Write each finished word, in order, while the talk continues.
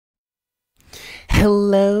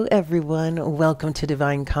Hello, everyone. Welcome to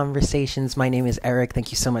Divine Conversations. My name is Eric.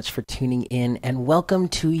 Thank you so much for tuning in, and welcome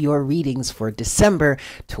to your readings for December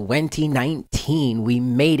 2019. We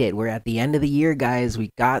made it. We're at the end of the year, guys.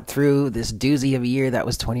 We got through this doozy of a year that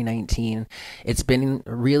was 2019. It's been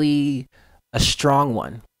really a strong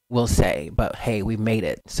one, we'll say, but hey, we made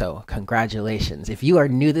it. So congratulations. If you are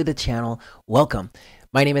new to the channel, welcome.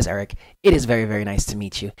 My name is Eric. It is very, very nice to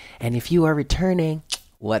meet you. And if you are returning,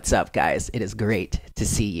 what's up, guys? It is great to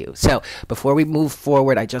see you. So before we move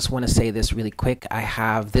forward, I just want to say this really quick. I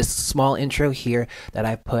have this small intro here that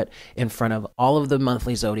I put in front of all of the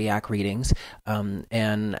monthly Zodiac readings.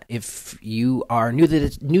 And if you are new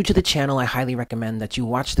to the channel, I highly recommend that you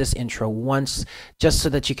watch this intro once, just so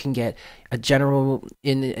that you can get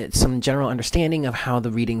some general understanding of how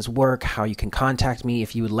the readings work, how you can contact me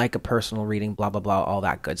if you would like a personal reading, blah, blah, blah, all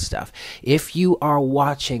that good stuff. If you are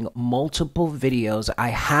watching multiple videos,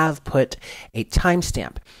 I have put a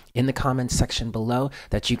timestamp in the comments section below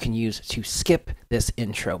that you can use to skip this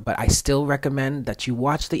intro, but I still recommend that you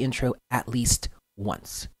watch the intro at least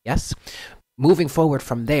once. Yes? Moving forward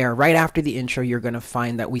from there, right after the intro, you're going to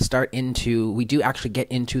find that we do actually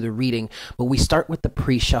get into the reading, but we start with the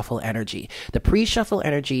pre-shuffle energy. The pre-shuffle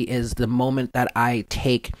energy is the moment that I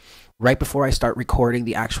take right before I start recording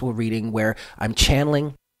the actual reading, where I'm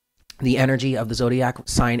channeling the energy of the zodiac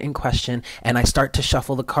sign in question, and I start to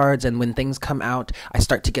shuffle the cards, and when things come out, I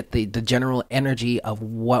start to get the general energy of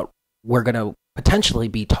what we're going to potentially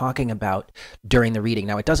be talking about during the reading.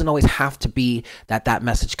 Now, it doesn't always have to be that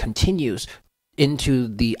message continues into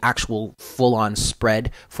the actual full-on spread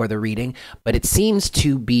for the reading, but it seems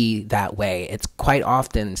to be that way. It's quite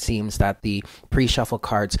often seems that the pre-shuffle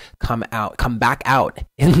cards come back out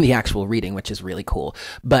in the actual reading, which is really cool.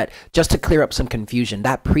 But just to clear up some confusion,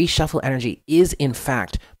 that pre-shuffle energy is in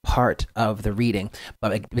fact part of the reading.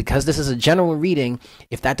 But because this is a general reading,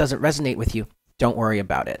 if that doesn't resonate with you, don't worry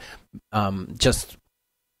about it. Just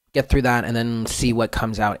get through that and then see what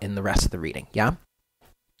comes out in the rest of the reading. Yeah?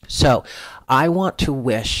 So I want to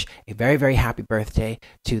wish a very, very happy birthday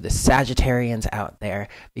to the Sagittarians out there,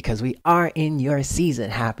 because we are in your season.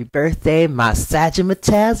 Happy birthday, my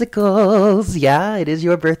Sagimatazicals. Yeah, it is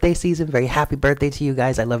your birthday season. Very happy birthday to you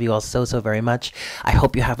guys. I love you all so, so very much. I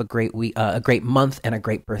hope you have a great week, a great month, and a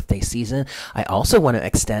great birthday season. I also want to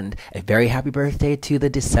extend a very happy birthday to the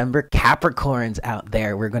December Capricorns out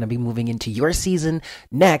there. We're going to be moving into your season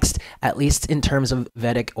next, at least in terms of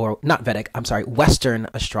Western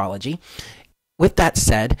astrology. With that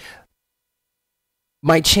said,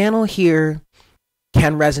 my channel here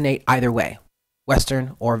can resonate either way,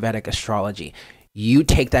 Western or Vedic astrology. You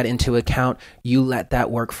take that into account. You let that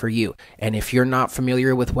work for you. And if you're not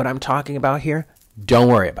familiar with what I'm talking about here, don't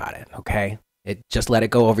worry about it, okay? Just let it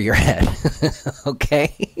go over your head, okay?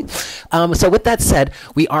 So with that said,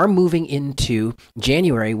 we are moving into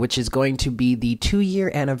January, which is going to be the 2-year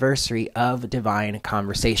anniversary of Divine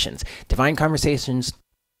Conversations. Divine Conversations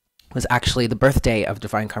was actually the birthday of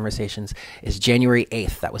Divine Conversations is January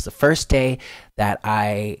 8th. That was the first day that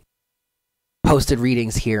I posted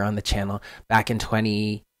readings here on the channel back in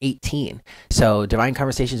 2018. So Divine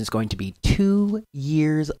Conversations is going to be 2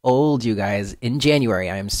 years old, you guys, in January.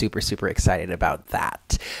 I am super, super excited about that.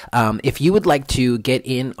 If you would like to get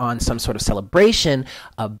in on some sort of celebration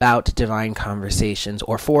about Divine Conversations,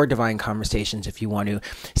 or for Divine Conversations, if you want to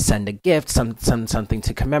send a gift, something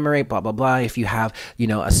to commemorate, blah, blah, blah. If you have,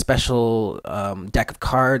 a special deck of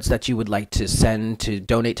cards that you would like to send to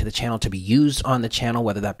donate to the channel to be used on the channel,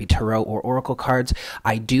 whether that be tarot or oracle cards,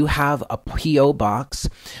 I do have a P.O. box.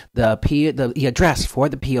 The address for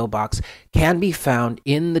the P.O. box can be found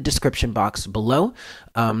in the description box below,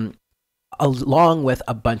 along with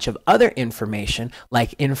a bunch of other information,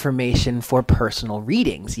 like information for personal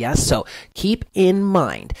readings. Yes, so keep in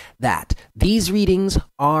mind that these readings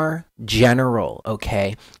are general,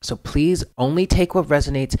 okay? So please only take what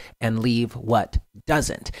resonates and leave what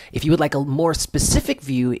doesn't. If you would like a more specific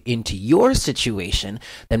view into your situation,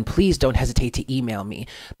 then please don't hesitate to email me.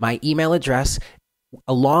 My email address,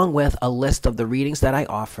 along with a list of the readings that I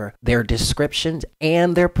offer, their descriptions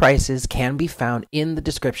and their prices, can be found in the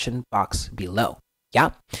description box below.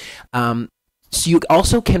 Yeah. So you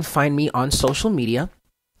also can find me on social media.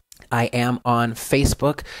 I am on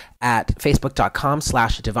Facebook at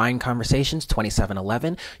facebook.com/Divine Conversations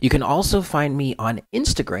 2711. You can also find me on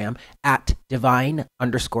Instagram at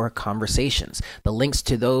divine_conversations. The links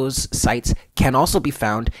to those sites can also be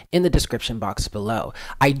found in the description box below.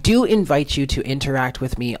 I do invite you to interact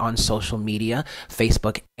with me on social media,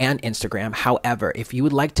 Facebook and Instagram. However, if you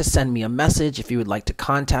would like to send me a message, if you would like to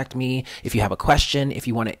contact me, if you have a question, if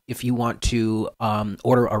you want to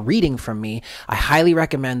order a reading from me, I highly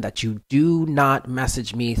recommend that you do not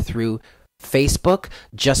message me through Facebook,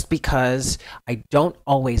 just because I don't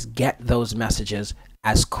always get those messages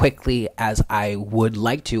as quickly as I would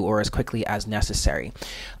like to, or as quickly as necessary.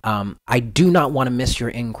 I do not want to miss your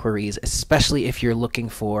inquiries, especially if you're looking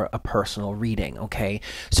for a personal reading, okay?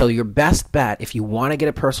 So your best bet, if you want to get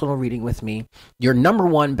a personal reading with me, your number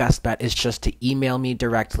one best bet is just to email me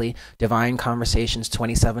directly,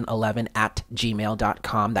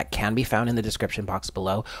 divineconversations2711@gmail.com. That can be found in the description box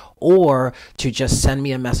below, or to just send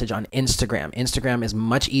me a message on Instagram. Instagram is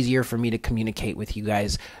much easier for me to communicate with you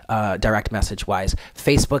guys direct message-wise.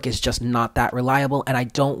 Facebook is just not that reliable, and I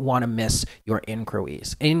don't want to miss your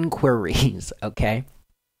inquiries, okay?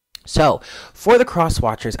 So, for the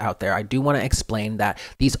cross-watchers out there, I do want to explain that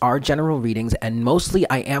these are general readings, and mostly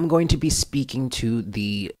I am going to be speaking to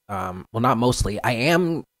the, mostly I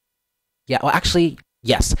am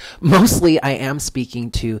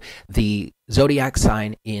speaking to the zodiac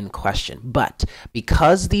sign in question. But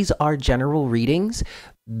because these are general readings,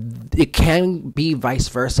 it can be vice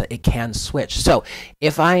versa. It can switch. So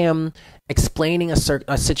if I am explaining a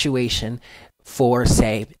situation for,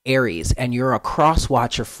 say, Aries, and you're a cross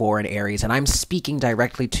watcher for an Aries, and I'm speaking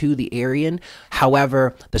directly to the Arian,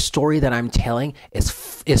 however, the story that I'm telling is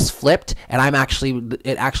flipped, and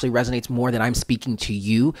it actually resonates more that I'm speaking to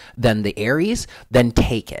you than the Aries, then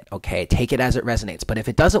take it, okay? Take it as it resonates. But if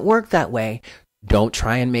it doesn't work that way, don't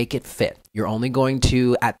try and make it fit. You're only going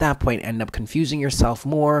to, at that point, end up confusing yourself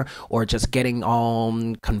more, or just getting all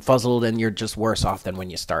confuzzled, and you're just worse off than when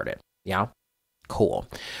you started. Yeah? Cool.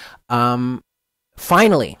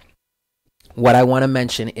 Finally, what I want to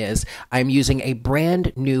mention is I'm using a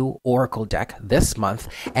brand new Oracle deck this month,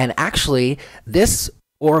 and actually this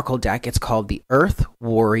Oracle deck, it's called the Earth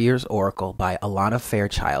Warriors Oracle by Alana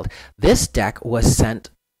Fairchild. This deck was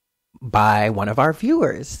sent by one of our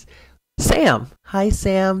viewers, Sam. Hi,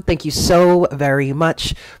 Sam. Thank you so very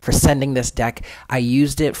much for sending this deck. I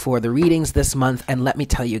used it for the readings this month, and let me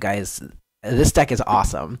tell you guys, this deck is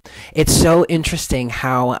awesome. It's so interesting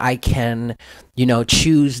how I can,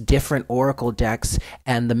 choose different Oracle decks,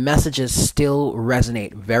 and the messages still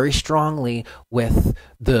resonate very strongly with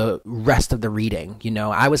the rest of the reading.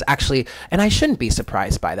 I was actually, and I shouldn't be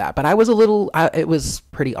surprised by that, but I was it was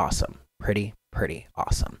pretty awesome. Pretty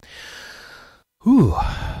awesome. Whew.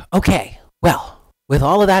 Okay, well, with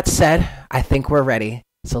all of that said, I think we're ready.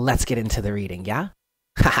 So let's get into the reading, yeah?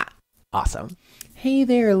 Haha, awesome. Hey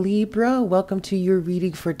there, Libra. Welcome to your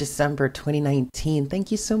reading for December 2019.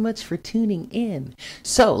 Thank you so much for tuning in.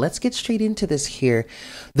 So let's get straight into this here.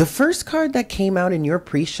 The first card that came out in your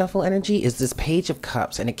pre-shuffle energy is this Page of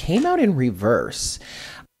Cups, and it came out in reverse.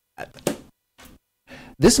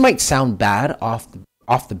 This might sound bad off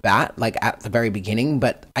the bat, like at the very beginning,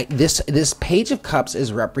 but this Page of Cups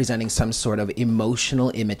is representing some sort of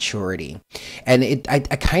emotional immaturity, and I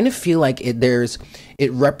kind of feel like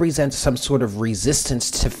it represents some sort of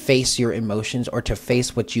resistance to face your emotions or to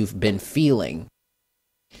face what you've been feeling.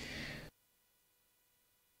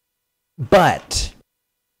 But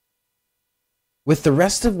with the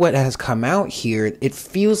rest of what has come out here, it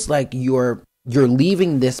feels like you're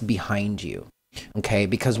leaving this behind you. Okay,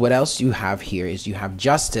 because what else you have here is you have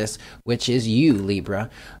Justice, which is you, Libra,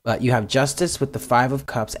 but you have Justice with the 5 of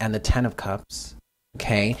Cups and the 10 of Cups.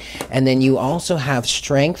 Okay, and then you also have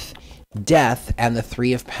Strength, Death, and the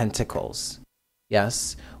 3 of Pentacles.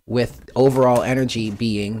 Yes, with overall energy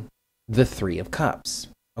being the 3 of Cups.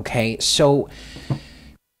 Okay, so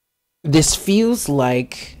this feels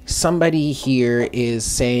like somebody here is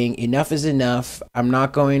saying enough is enough. I'm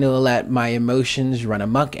not going to let my emotions run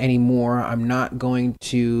amok anymore. I'm going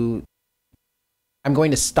to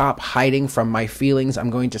stop hiding from my feelings. I'm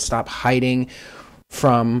going to stop hiding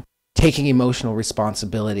from taking emotional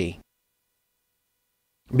responsibility.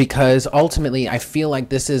 Because ultimately, I feel like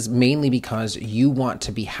this is mainly because you want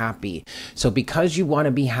to be happy. So because you want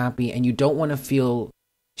to be happy and you don't want to feel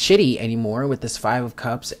shitty anymore with this 5 of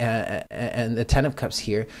Cups and the 10 of Cups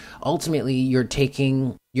here, ultimately you're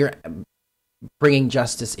bringing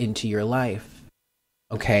justice into your life,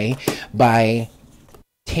 okay, by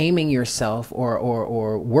taming yourself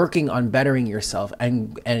or working on bettering yourself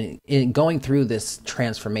and in going through this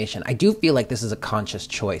transformation. I do feel like this is a conscious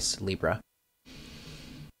choice, Libra.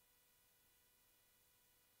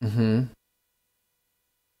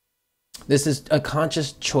 This is a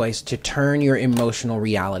conscious choice to turn your emotional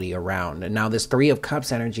reality around. And now this Three of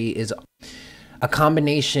Cups energy is a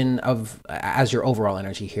combination of, as your overall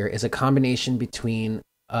energy here, is a combination between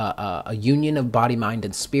a union of body, mind,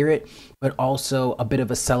 and spirit, but also a bit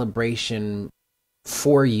of a celebration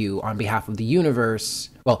for you on behalf of the universe,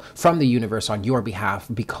 well, from the universe on your behalf,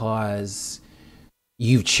 because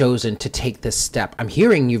you've chosen to take this step. I'm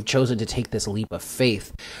hearing you've chosen to take this leap of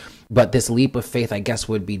faith. But this leap of faith, I guess,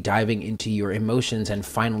 would be diving into your emotions and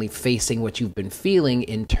finally facing what you've been feeling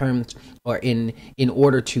in terms, or in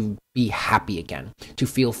order to be happy again, to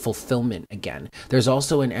feel fulfillment again. There's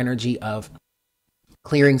also an energy of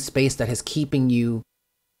clearing space that is keeping you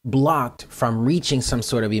blocked from reaching some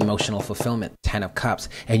sort of emotional fulfillment, 10 of Cups,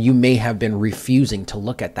 and you may have been refusing to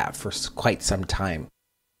look at that for quite some time,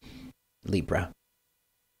 Libra.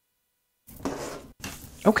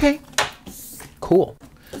 Okay, cool.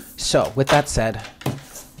 So, with that said,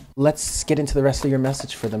 let's get into the rest of your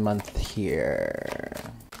message for the month here.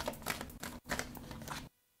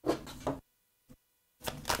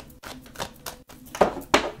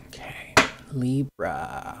 Okay,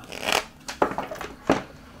 Libra.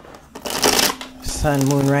 Sun,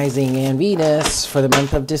 Moon, Rising, and Venus for the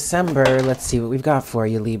month of December. Let's see what we've got for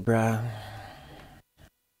you, Libra.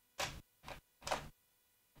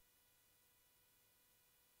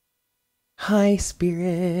 Hi,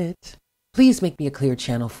 Spirit. Please make me a clear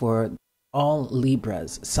channel for all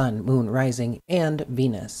Libras, Sun, Moon, Rising, and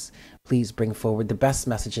Venus. Please bring forward the best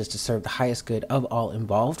messages to serve the highest good of all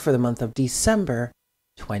involved for the month of December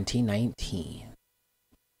 2019.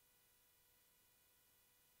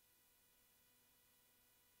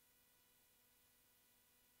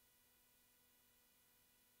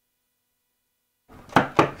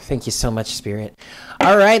 Thank you so much, Spirit.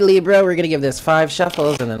 All right, Libra, we're going to give this 5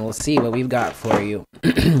 shuffles, and then we'll see what we've got for you.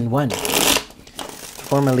 1.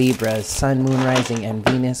 For my Libras, Sun, Moon, Rising, and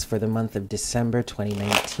Venus for the month of December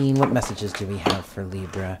 2019. What messages do we have for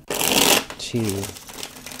Libra? 2.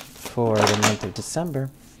 For the month of December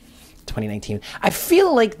 2019. I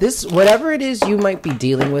feel like this, whatever it is you might be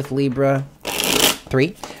dealing with, Libra, 3,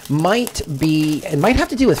 it might have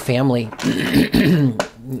to do with family.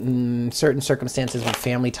 Certain circumstances with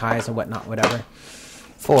family ties and whatnot, whatever.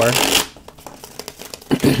 4,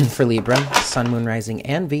 for Libra, Sun, Moon, Rising,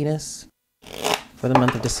 and Venus for the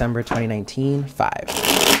month of December 2019.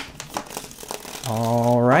 5.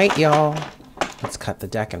 All right, y'all. Let's cut the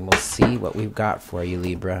deck and we'll see what we've got for you,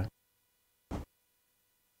 Libra.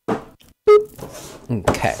 Boop.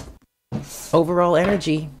 Okay. Overall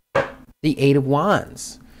energy, the 8 of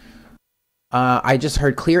Wands. I just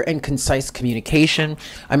heard clear and concise communication.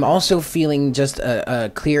 I'm also feeling just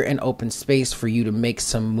a clear and open space for you to make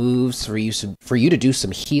some moves, for you to do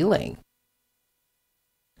some healing.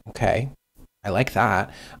 Okay, I like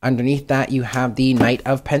that. Underneath that, you have the Knight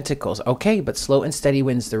of Pentacles. Okay, but slow and steady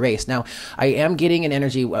wins the race. Now, I am getting an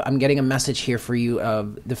energy, I'm getting a message here for you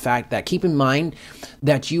of the fact that keep in mind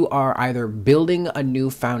that you are either building a new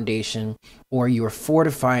foundation or you're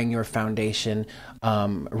fortifying your foundation,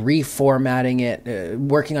 reformatting it,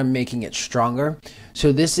 working on making it stronger.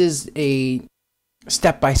 So this is a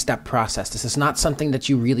step-by-step process. This is not something that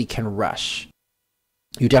you really can rush.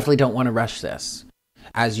 You definitely don't want to rush this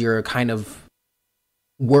as you're kind of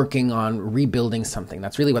working on rebuilding something.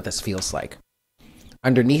 That's really what this feels like.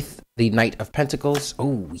 Underneath the Knight of Pentacles,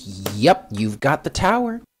 oh, yep, you've got the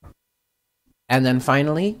Tower. And then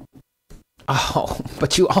finally, oh,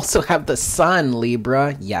 but you also have the Sun,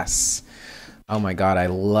 Libra. Yes. Oh my God, I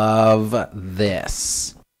love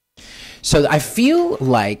this. So I feel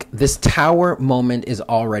like this Tower moment is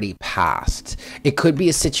already past. It could be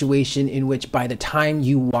a situation in which by the time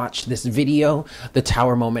you watch this video, the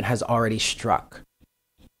Tower moment has already struck.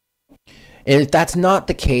 And if that's not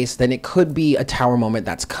the case, then it could be a Tower moment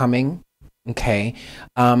that's coming. Okay.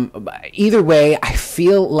 Either way, I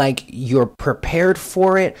feel like you're prepared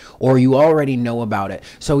for it or you already know about it.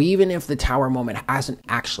 So even if the Tower moment hasn't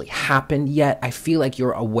actually happened yet, I feel like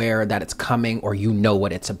you're aware that it's coming or you know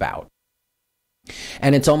what it's about.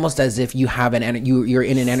 And it's almost as if you have you're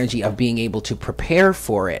in an energy of being able to prepare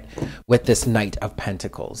for it with this Knight of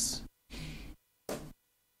Pentacles.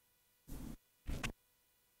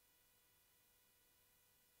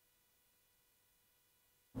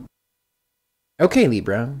 Okay,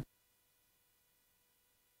 Libra.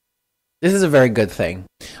 This is a very good thing.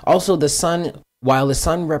 Also, the Sun, while the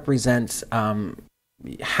Sun represents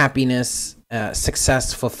happiness,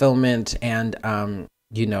 success, fulfillment, and,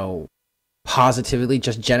 positivity,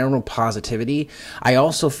 just general positivity, I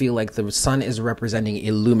also feel like the Sun is representing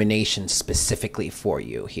illumination specifically for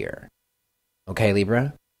you here. Okay,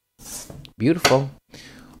 Libra? Beautiful.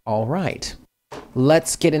 All right.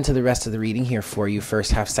 Let's get into the rest of the reading here for you.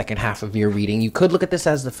 First half, second half of your reading. You could look at this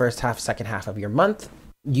as the first half, second half of your month.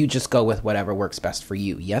 You just go with whatever works best for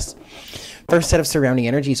you. Yes. First set of surrounding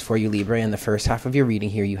energies for you, Libra. In the first half of your reading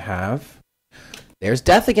here, you have, there's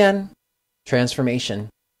death again. Transformation.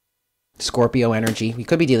 Scorpio energy. You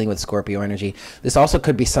could be dealing with Scorpio energy. This also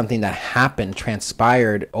could be something that happened,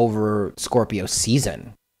 transpired over Scorpio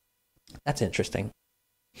season. That's interesting.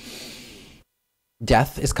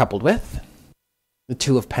 Death is coupled with the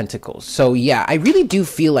Two of Pentacles. So yeah, I really do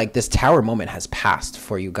feel like this Tower moment has passed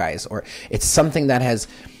for you guys, or it's something that has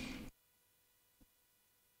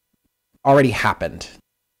already happened.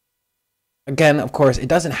 Again, of course, it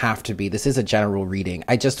doesn't have to be. This is a general reading.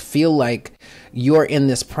 I just feel like you're in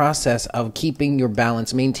this process of keeping your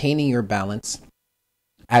balance, maintaining your balance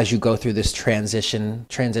as you go through this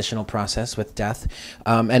transitional process with death.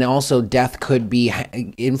 And also death could be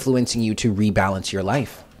influencing you to rebalance your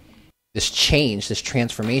life. This change, this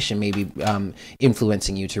transformation may be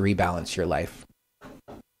influencing you to rebalance your life.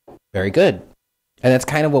 Very good. And that's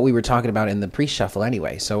kind of what we were talking about in the pre-shuffle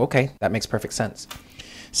anyway. So, okay, that makes perfect sense.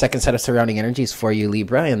 Second set of surrounding energies for you,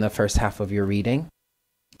 Libra, in the first half of your reading.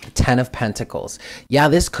 10 of Pentacles. Yeah,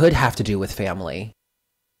 this could have to do with family.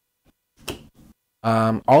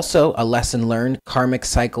 Also, a lesson learned, karmic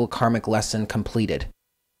cycle, karmic lesson completed,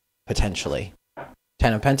 potentially.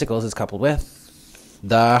 10 of Pentacles is coupled with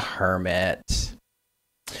the Hermit.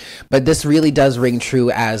 But this really does ring true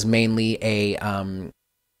as mainly a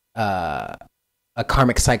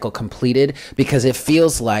karmic cycle completed, because it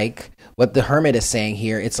feels like what the Hermit is saying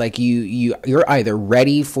here, it's like you're either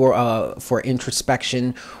ready for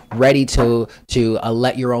introspection, ready to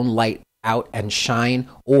let your own light out and shine,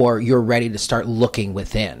 or you're ready to start looking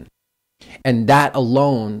within. And that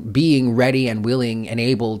alone, being ready and willing and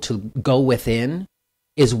able to go within,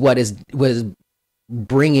 is what was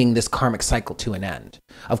bringing this karmic cycle to an end.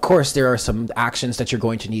 Of course, there are some actions that you're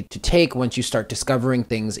going to need to take once you start discovering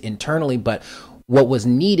things internally, but what was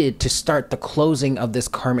needed to start the closing of this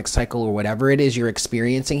karmic cycle, or whatever it is you're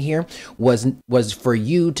experiencing here, was for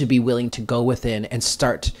you to be willing to go within and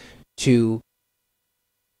start to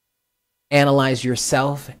analyze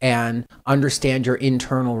yourself and understand your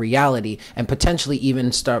internal reality, and potentially even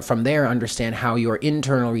start from there, understand how your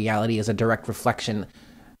internal reality is a direct reflection,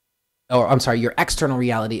 or I'm sorry, your external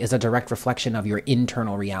reality is a direct reflection of your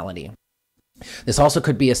internal reality. This also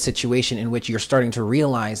could be a situation in which you're starting to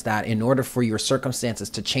realize that in order for your circumstances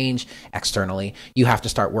to change externally, you have to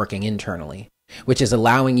start working internally, which is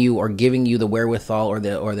allowing you or giving you the wherewithal or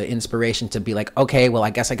the inspiration to be like, okay, well,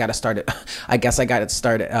 I guess I got to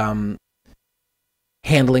start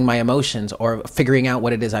handling my emotions, or figuring out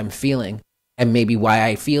what it is I'm feeling and maybe why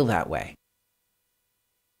I feel that way.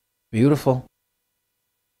 Beautiful.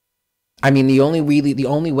 I mean, the only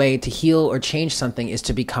way to heal or change something is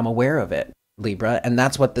to become aware of it, Libra. And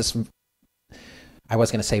that's what this, I was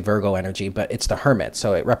going to say Virgo energy, but it's the Hermit,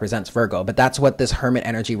 so it represents Virgo. But that's what this Hermit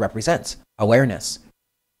energy represents. Awareness.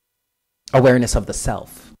 Awareness of the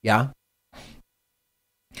self. Yeah?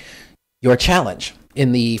 Your challenge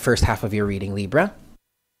in the first half of your reading, Libra.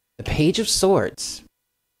 The Page of Swords.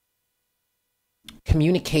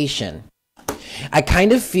 Communication. I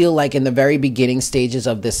kind of feel like in the very beginning stages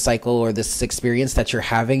of this cycle or this experience that you're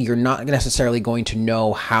having, you're not necessarily going to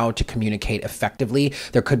know how to communicate effectively.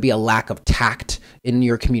 There could be a lack of tact in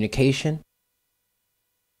your communication.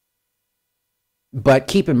 But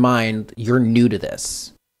keep in mind, you're new to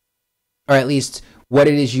this. Or at least what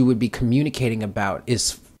it is you would be communicating about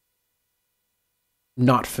is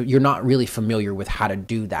you're not really familiar with how to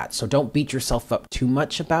do that. So don't beat yourself up too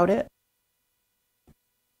much about it.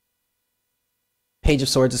 Page of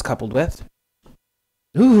Swords is coupled with.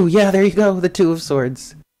 Ooh, yeah, there you go. The Two of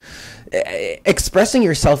Swords. Expressing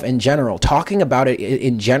yourself in general, talking about it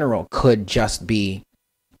in general could just be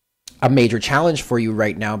a major challenge for you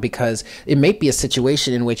right now, because it may be a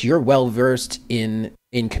situation in which you're well versed in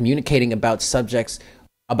communicating about subjects,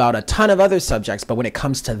 about a ton of other subjects, but when it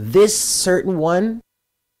comes to this certain one,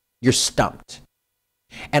 you're stumped.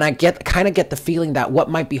 And I kind of get the feeling that what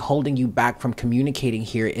might be holding you back from communicating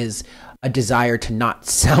here is a desire to not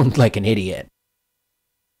sound like an idiot.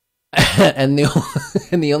 and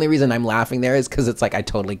the only reason I'm laughing there is because it's like, I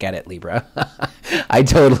totally get it, Libra. I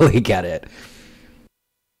totally get it.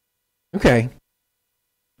 Okay.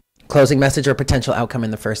 Closing message or potential outcome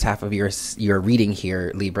in the first half of your reading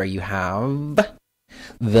here, Libra. You have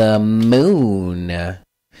the Moon.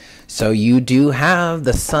 So you do have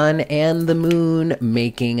the Sun and the Moon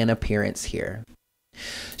making an appearance here.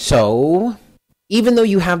 So even though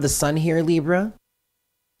you have the Sun here, Libra,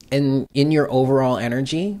 in your overall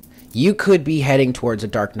energy, you could be heading towards a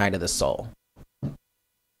dark night of the soul.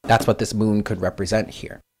 That's what this moon could represent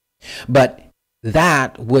here. But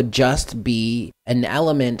that would just be an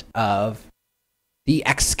element of the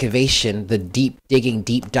excavation, the deep digging,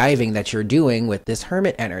 deep diving that you're doing with this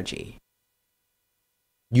hermit energy.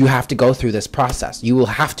 You have to go through this process. You will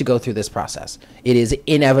have to go through this process. It is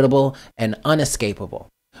inevitable and unescapable.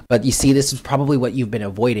 But you see, this is probably what you've been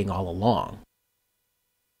avoiding all along.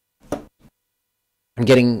 I'm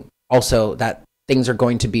getting also that things are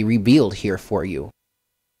going to be revealed here for you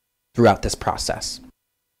throughout this process.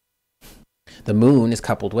 The moon is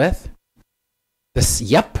coupled with this.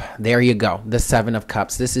 Yep, there you go. The Seven of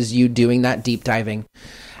Cups. This is you doing that deep diving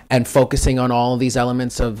and focusing on all these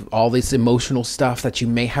elements of all this emotional stuff that you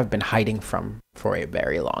may have been hiding from for a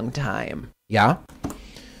very long time. Yeah?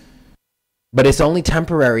 But it's only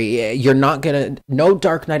temporary. You're not gonna, no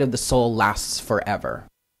dark night of the soul lasts forever.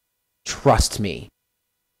 Trust me.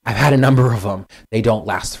 I've had a number of them. They don't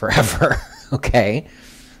last forever. Okay?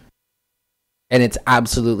 And it's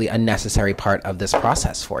absolutely a necessary part of this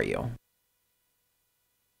process for you.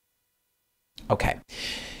 Okay.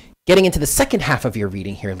 Getting into the second half of your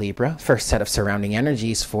reading here, Libra. First set of surrounding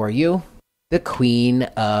energies for you. The Queen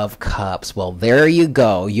of Cups. Well, there you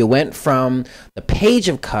go. You went from the Page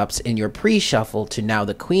of Cups in your pre-shuffle to now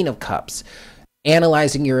the Queen of Cups.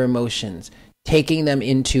 Analyzing your emotions. Taking them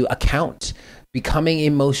into account. Becoming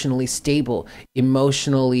emotionally stable.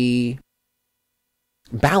 Emotionally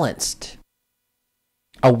balanced.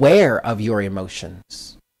 Aware of your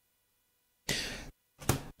emotions.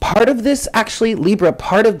 Part of this, actually, Libra,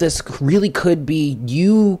 part of this really could be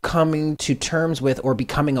you coming to terms with or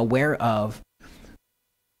becoming aware of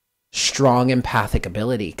strong empathic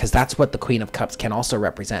ability, because that's what the Queen of Cups can also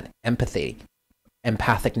represent. Empathy,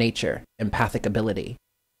 empathic nature, empathic ability.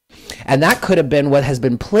 And that could have been what has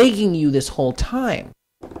been plaguing you this whole time.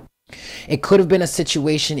 It could have been a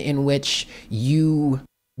situation in which you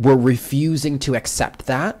were refusing to accept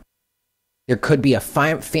that. There could be a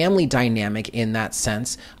family dynamic in that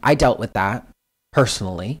sense. I dealt with that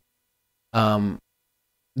personally.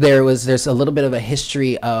 There's a little bit of a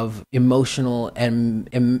history of emotional and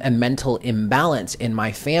mental imbalance in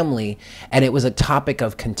my family, and it was a topic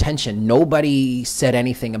of contention. Nobody said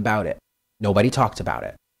anything about it. Nobody talked about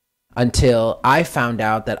it until I found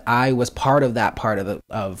out that I was part of that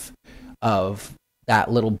of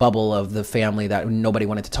that little bubble of the family that nobody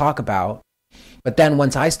wanted to talk about. But then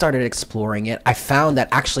once I started exploring it, I found that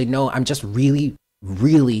actually, no, I'm just really,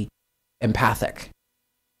 really empathic.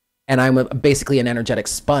 And I'm basically an energetic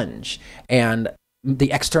sponge. And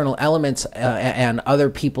the external elements and other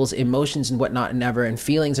people's emotions and whatnot and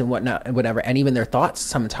feelings and whatnot and whatever, and even their thoughts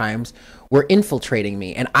sometimes were infiltrating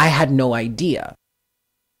me. And I had no idea.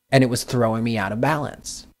 And it was throwing me out of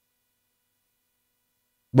balance.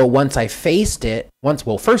 But once I faced it,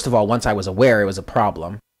 first of all, once I was aware it was a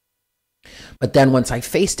problem, but then once I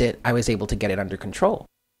faced it, I was able to get it under control.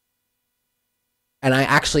 And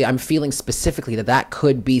I'm feeling specifically that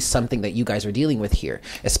could be something that you guys are dealing with here,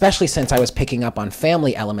 especially since I was picking up on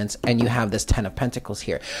family elements and you have this 10 of Pentacles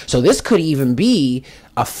here. So this could even be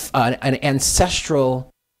an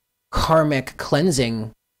ancestral karmic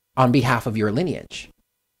cleansing on behalf of your lineage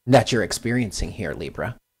that you're experiencing here,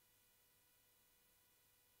 Libra.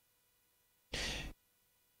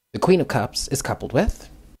 The Queen of Cups is coupled with,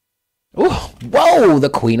 whoa, the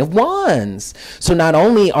Queen of Wands. So not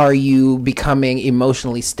only are you becoming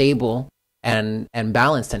emotionally stable and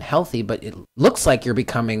balanced and healthy, but it looks like you're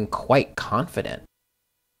becoming quite confident.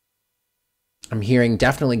 I'm hearing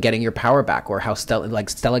definitely getting your power back, or how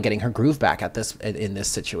Stella getting her groove back in this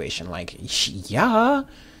situation. Like, yeah,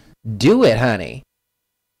 do it, honey.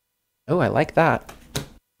 Oh, I like that.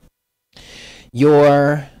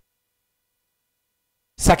 Your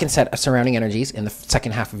second set of surrounding energies in the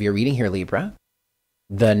second half of your reading here, Libra.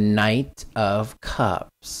 The Knight of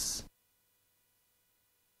Cups.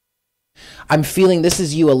 I'm feeling this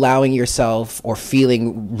is you allowing yourself or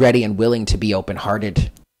feeling ready and willing to be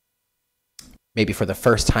open-hearted. Maybe for the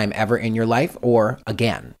first time ever in your life, or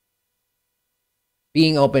again.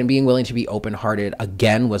 Being willing to be open-hearted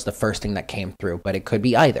again was the first thing that came through, but it could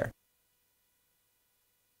be either.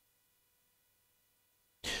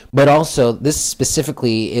 But also, this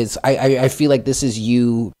specifically is, I feel like this is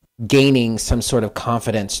you gaining some sort of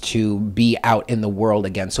confidence to be out in the world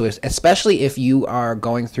again. So especially if you are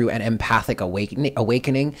going through an empathic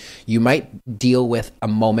awakening, you might deal with a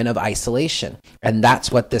moment of isolation. And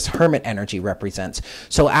that's what this Hermit energy represents.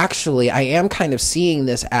 So actually, I am kind of seeing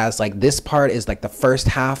this as like this part is like the first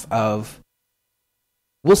half of,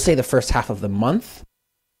 we'll say the first half of the month.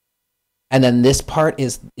 And then this part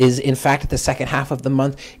is in fact the second half of the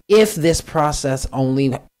month, if this process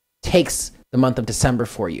only takes the month of December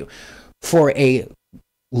for you. For a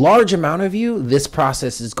large amount of you, this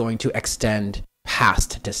process is going to extend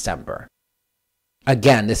past December.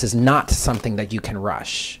 Again, this is not something that you can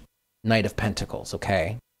rush. Knight of Pentacles,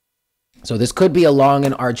 okay? So this could be a long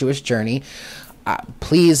and arduous journey.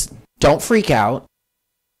 Please don't freak out.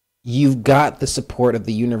 You've got the support of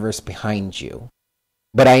the universe behind you.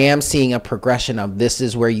 But I am seeing a progression of this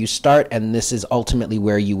is where you start and this is ultimately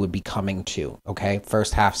where you would be coming to, okay?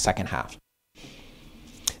 First half, second half.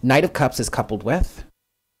 Knight of Cups is coupled with,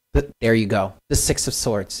 there you go, the Six of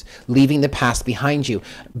Swords, leaving the past behind you,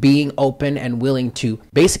 being open and willing to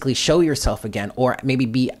basically show yourself again, or maybe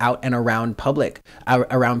be out and around public,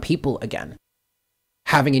 around people again.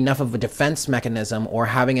 Having enough of a defense mechanism or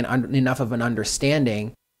having enough of an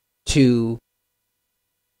understanding to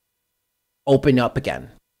open up again.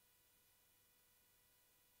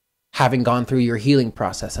 Having gone through your healing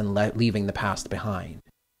process and leaving the past behind,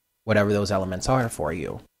 whatever those elements are for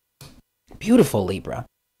you. Beautiful, Libra.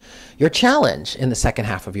 Your challenge in the second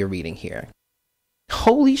half of your reading here.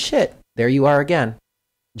 Holy shit. There you are again.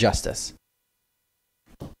 Justice.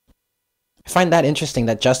 I find that interesting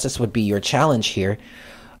that justice would be your challenge here.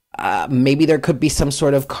 Maybe there could be some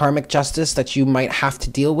sort of karmic justice that you might have to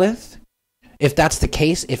deal with. If that's the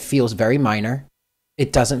case, it feels very minor.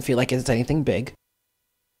 It doesn't feel like it's anything big.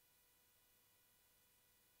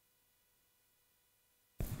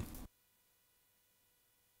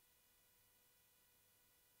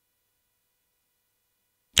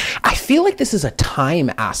 I feel like this is a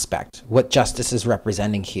time aspect, what justice is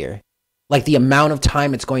representing here. Like the amount of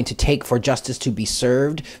time it's going to take for justice to be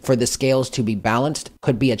served, for the scales to be balanced,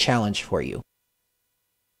 could be a challenge for you.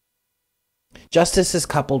 Justice is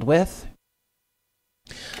coupled with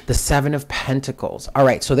the Seven of Pentacles. All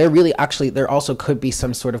right, so there also could be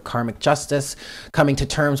some sort of karmic justice, coming to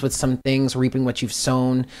terms with some things, reaping what you've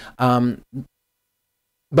sown,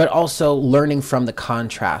 but also learning from the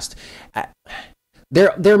contrast.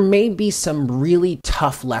 There may be some really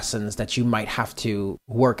tough lessons that you might have to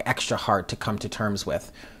work extra hard to come to terms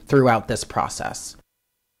with throughout this process.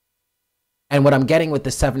 And what I'm getting with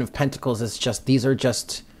the Seven of Pentacles is these are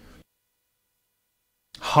just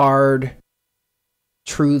hard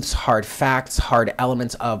truths, hard facts, hard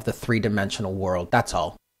elements of the three-dimensional world. That's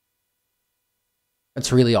all.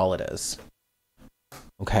 That's really all it is.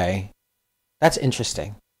 Okay? That's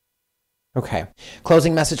interesting. Okay.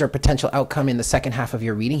 Closing message or potential outcome in the second half of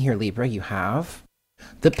your reading here, Libra, you have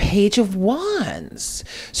the Page of Wands.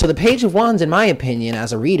 So the Page of Wands, in my opinion,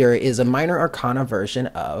 as a reader, is a minor arcana version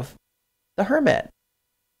of the Hermit.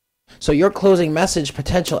 So your closing message,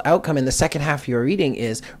 potential outcome in the second half of your reading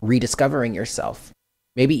is rediscovering yourself.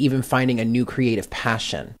 Maybe even finding a new creative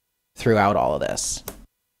passion throughout all of this.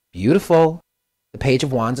 Beautiful. The Page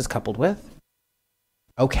of Wands is coupled with,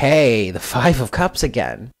 okay, the Five of Cups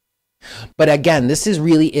again. But again, this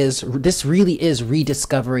really is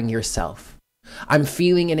rediscovering yourself. I'm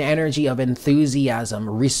feeling an energy of enthusiasm,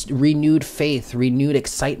 renewed faith, renewed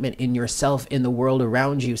excitement in yourself, in the world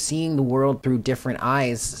around you, seeing the world through different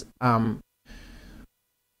eyes,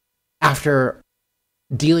 after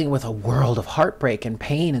dealing with a world of heartbreak and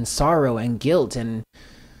pain and sorrow and guilt and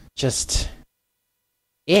just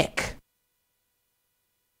ick.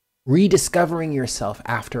 Rediscovering yourself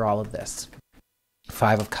after all of this.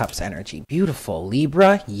 Five of Cups energy. Beautiful.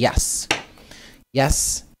 Libra, yes.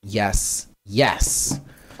 Yes, yes, yes.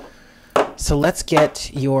 So let's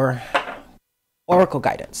get your oracle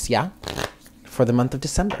guidance, yeah? For the month of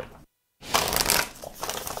December.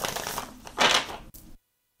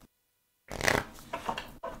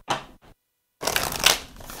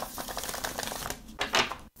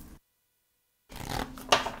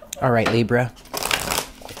 All right, Libra.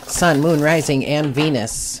 Sun, Moon, Rising, and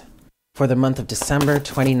Venus for the month of December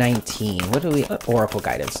 2019. What oracle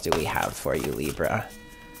guidance do we have for you, Libra?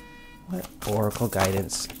 What oracle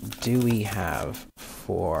guidance do we have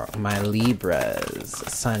for my Libras?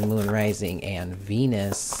 Sun, Moon, Rising, and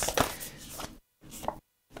Venus.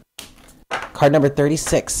 Card number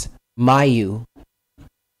 36, Mayu,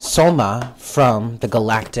 Soma from the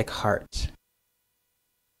Galactic Heart.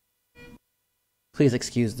 Please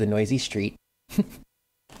excuse the noisy street.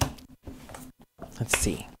 Let's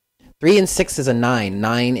see. 3 and 6 is a 9.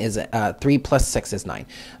 9 is 3 plus 6 is 9.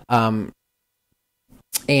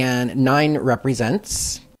 And 9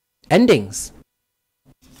 represents endings.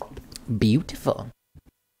 Beautiful.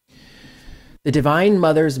 The Divine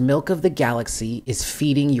Mother's milk of the galaxy is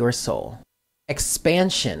feeding your soul.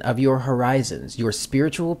 Expansion of your horizons, your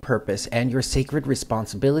spiritual purpose, and your sacred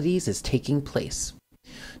responsibilities is taking place.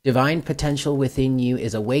 Divine potential within you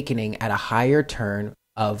is awakening at a higher turn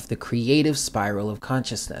of the creative spiral of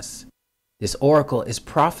consciousness. This oracle is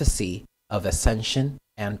prophecy of ascension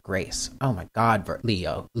and grace. Oh my God,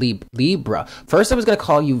 Libra. First I was going to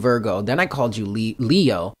call you Virgo, then I called you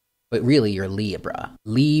Leo, but really you're Libra.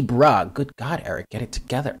 Libra. Good God, Eric, get it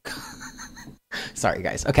together. Sorry,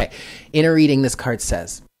 guys. Okay. In a reading, this card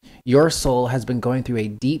says, your soul has been going through a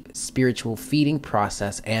deep spiritual feeding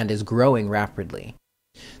process and is growing rapidly.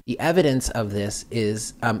 The evidence of this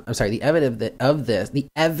is, the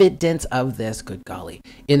evidence of this, good golly,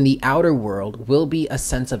 in the outer world will be a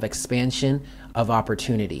sense of expansion of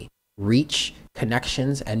opportunity, reach,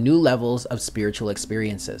 connections, and new levels of spiritual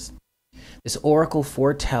experiences. This oracle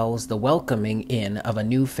foretells the welcoming in of a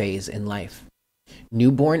new phase in life.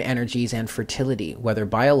 Newborn energies and fertility, whether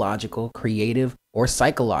biological, creative, or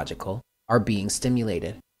psychological, are being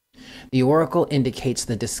stimulated. The oracle indicates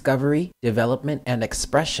the discovery, development, and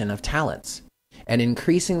expression of talents. An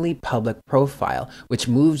increasingly public profile, which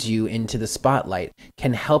moves you into the spotlight,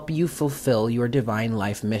 can help you fulfill your divine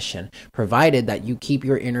life mission, provided that you keep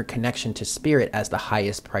your inner connection to spirit as the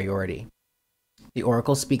highest priority. The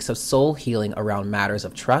oracle speaks of soul healing around matters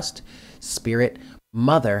of trust, spirit,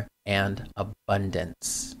 mother, and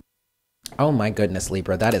abundance. Oh my goodness,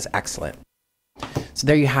 Libra, that is excellent. So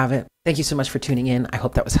there you have it. Thank you so much for tuning in. I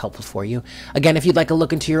hope that was helpful for you. Again, if you'd like a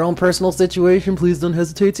look into your own personal situation, please don't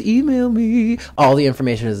hesitate to email me. All the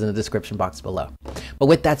information is in the description box below. But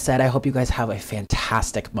with that said, I hope you guys have a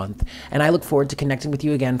fantastic month, and I look forward to connecting with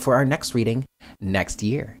you again for our next reading next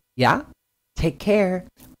year. Yeah? Take care.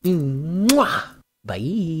 Mwah!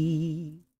 Bye.